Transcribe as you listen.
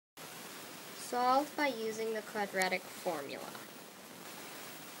Solve by using the quadratic formula.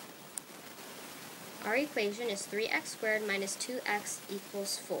 Our equation is 3x squared minus 2x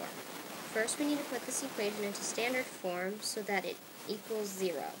equals 4. First, we need to put this equation into standard form so that it equals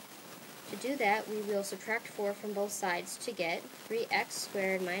 0. To do that, we will subtract 4 from both sides to get 3x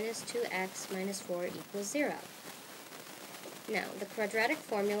squared minus 2x minus 4 equals 0. Now, the quadratic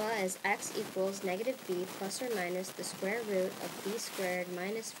formula is x equals negative b plus or minus the square root of b squared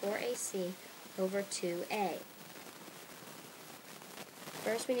minus 4ac over 2a.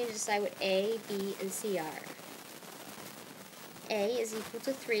 First, we need to decide what a, b, and c are. A is equal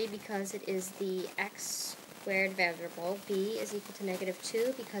to 3 because it is the x squared variable. B is equal to negative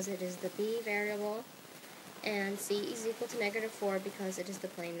 2 because it is the b variable. And c is equal to negative 4 because it is the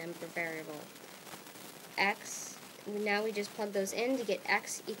plain number variable. Now we just plug those in to get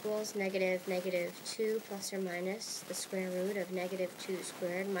x equals negative 2 plus or minus the square root of negative 2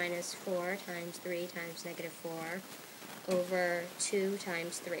 squared minus 4 times 3 times negative 4 over 2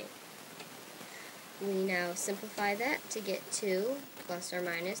 times 3. We now simplify that to get 2 plus or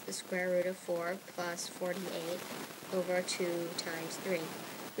minus the square root of 4 plus 48 over 2 times 3.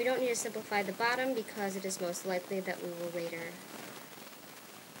 We don't need to simplify the bottom because it is most likely that we will later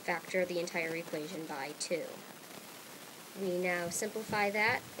factor the entire equation by 2. We now simplify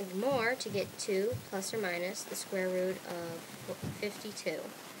that more to get 2 plus or minus the square root of 52.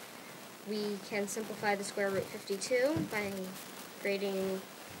 We can simplify the square root of 52 by creating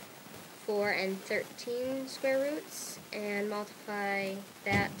 4 and 13 square roots and multiply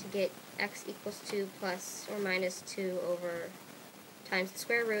that to get x equals 2 plus or minus 2 over times the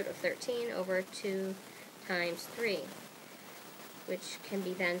square root of 13 over 2 times 3, which can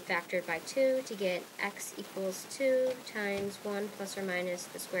be then factored by 2 to get x equals 2 times 1 plus or minus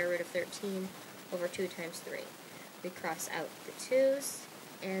the square root of 13 over 2 times 3. We cross out the 2's,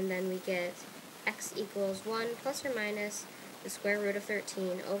 and then we get x equals 1 plus or minus the square root of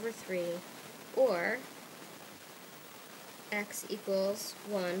 13 over 3, or x equals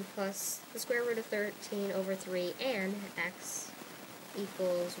 1 plus the square root of 13 over 3, and x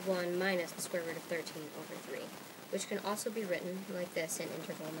equals 1 minus the square root of 13 over 3, which can also be written like this in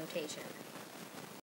interval notation.